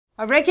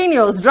Breaking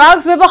news,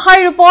 drugs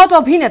ব্যৱসায়ী ৰূপত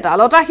অভিনেতা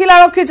লতাশিল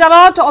আৰক্ষীৰ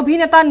জালত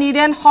অভিনেতা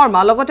নীৰেন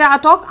শৰ্মা লগতে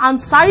আটক আন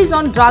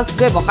 4জন ড্ৰাগছ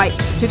ব্যৱসায়ী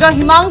ধৃত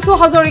হিমাংশু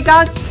হাজৰিকা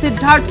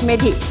সিদ্ধাৰ্থ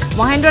মেধি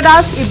মহেন্দ্ৰ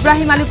দাস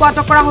ইব্ৰাহিম আলীকো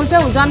আটক কৰা হৈছে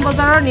উজান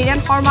বজাৰৰ নীৰেন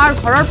শৰ্মাৰ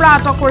ঘৰৰ পৰা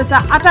আটক কৰিছে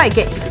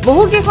আটাইকে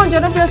বহুকেইখন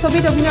জনপ্ৰিয়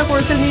ছবিত অভিনয়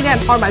কৰিছিল নীৰেন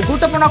শৰ্মাই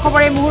গুৰুত্বপূৰ্ণ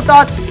খবৰ এই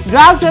মুহূৰ্তত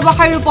ড্ৰাগছ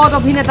ব্যৱসায়ী ৰূপত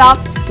অভিনেতা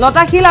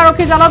লতাশিল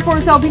আৰক্ষীৰ জালত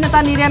পৰিছে অভিনেতা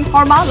নীৰেন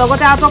শৰ্মা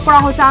লগতে আটক কৰা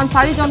হৈছে আন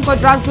 4জনকৈ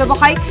ড্ৰাগছ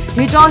ব্যৱসায়ী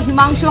ধৃত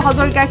হিমাংশু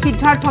হাজৰিকা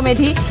সিদ্ধাৰ্থ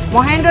মেধি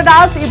মহেন্দ্ৰ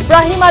দাস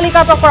ইব্ৰাহিম আলীক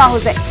আটক কৰা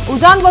হৈছে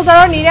উজান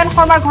বজাৰৰ নীৰেন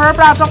শৰ্মাৰ ঘৰৰ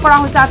পৰা আটক কৰা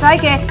হৈছে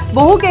আটাইকে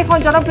বহুকেইখন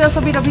জনপ্ৰিয়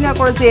ছবিত অভিনয়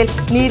কৰিছিল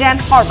নীৰেন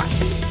শৰ্মা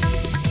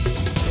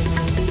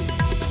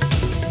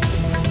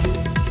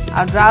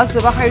আৰু ড্ৰাগছ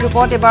ব্যৱসায়ী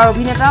ৰূপত এবাৰ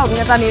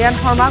অভিনেতা নীৰেন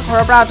শৰ্মা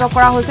ঘৰৰ পৰা আটক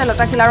কৰা হৈছে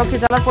লতাশিল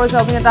আৰক্ষীৰ জালত পৰিছে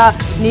অভিনেতা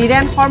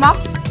নীৰেন শৰ্মা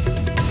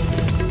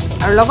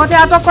আৰু লগতে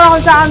আটক কৰা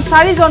হৈছে আন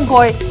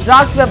 4জনকৈ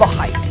ড্ৰাগছ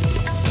ব্যৱসায়ী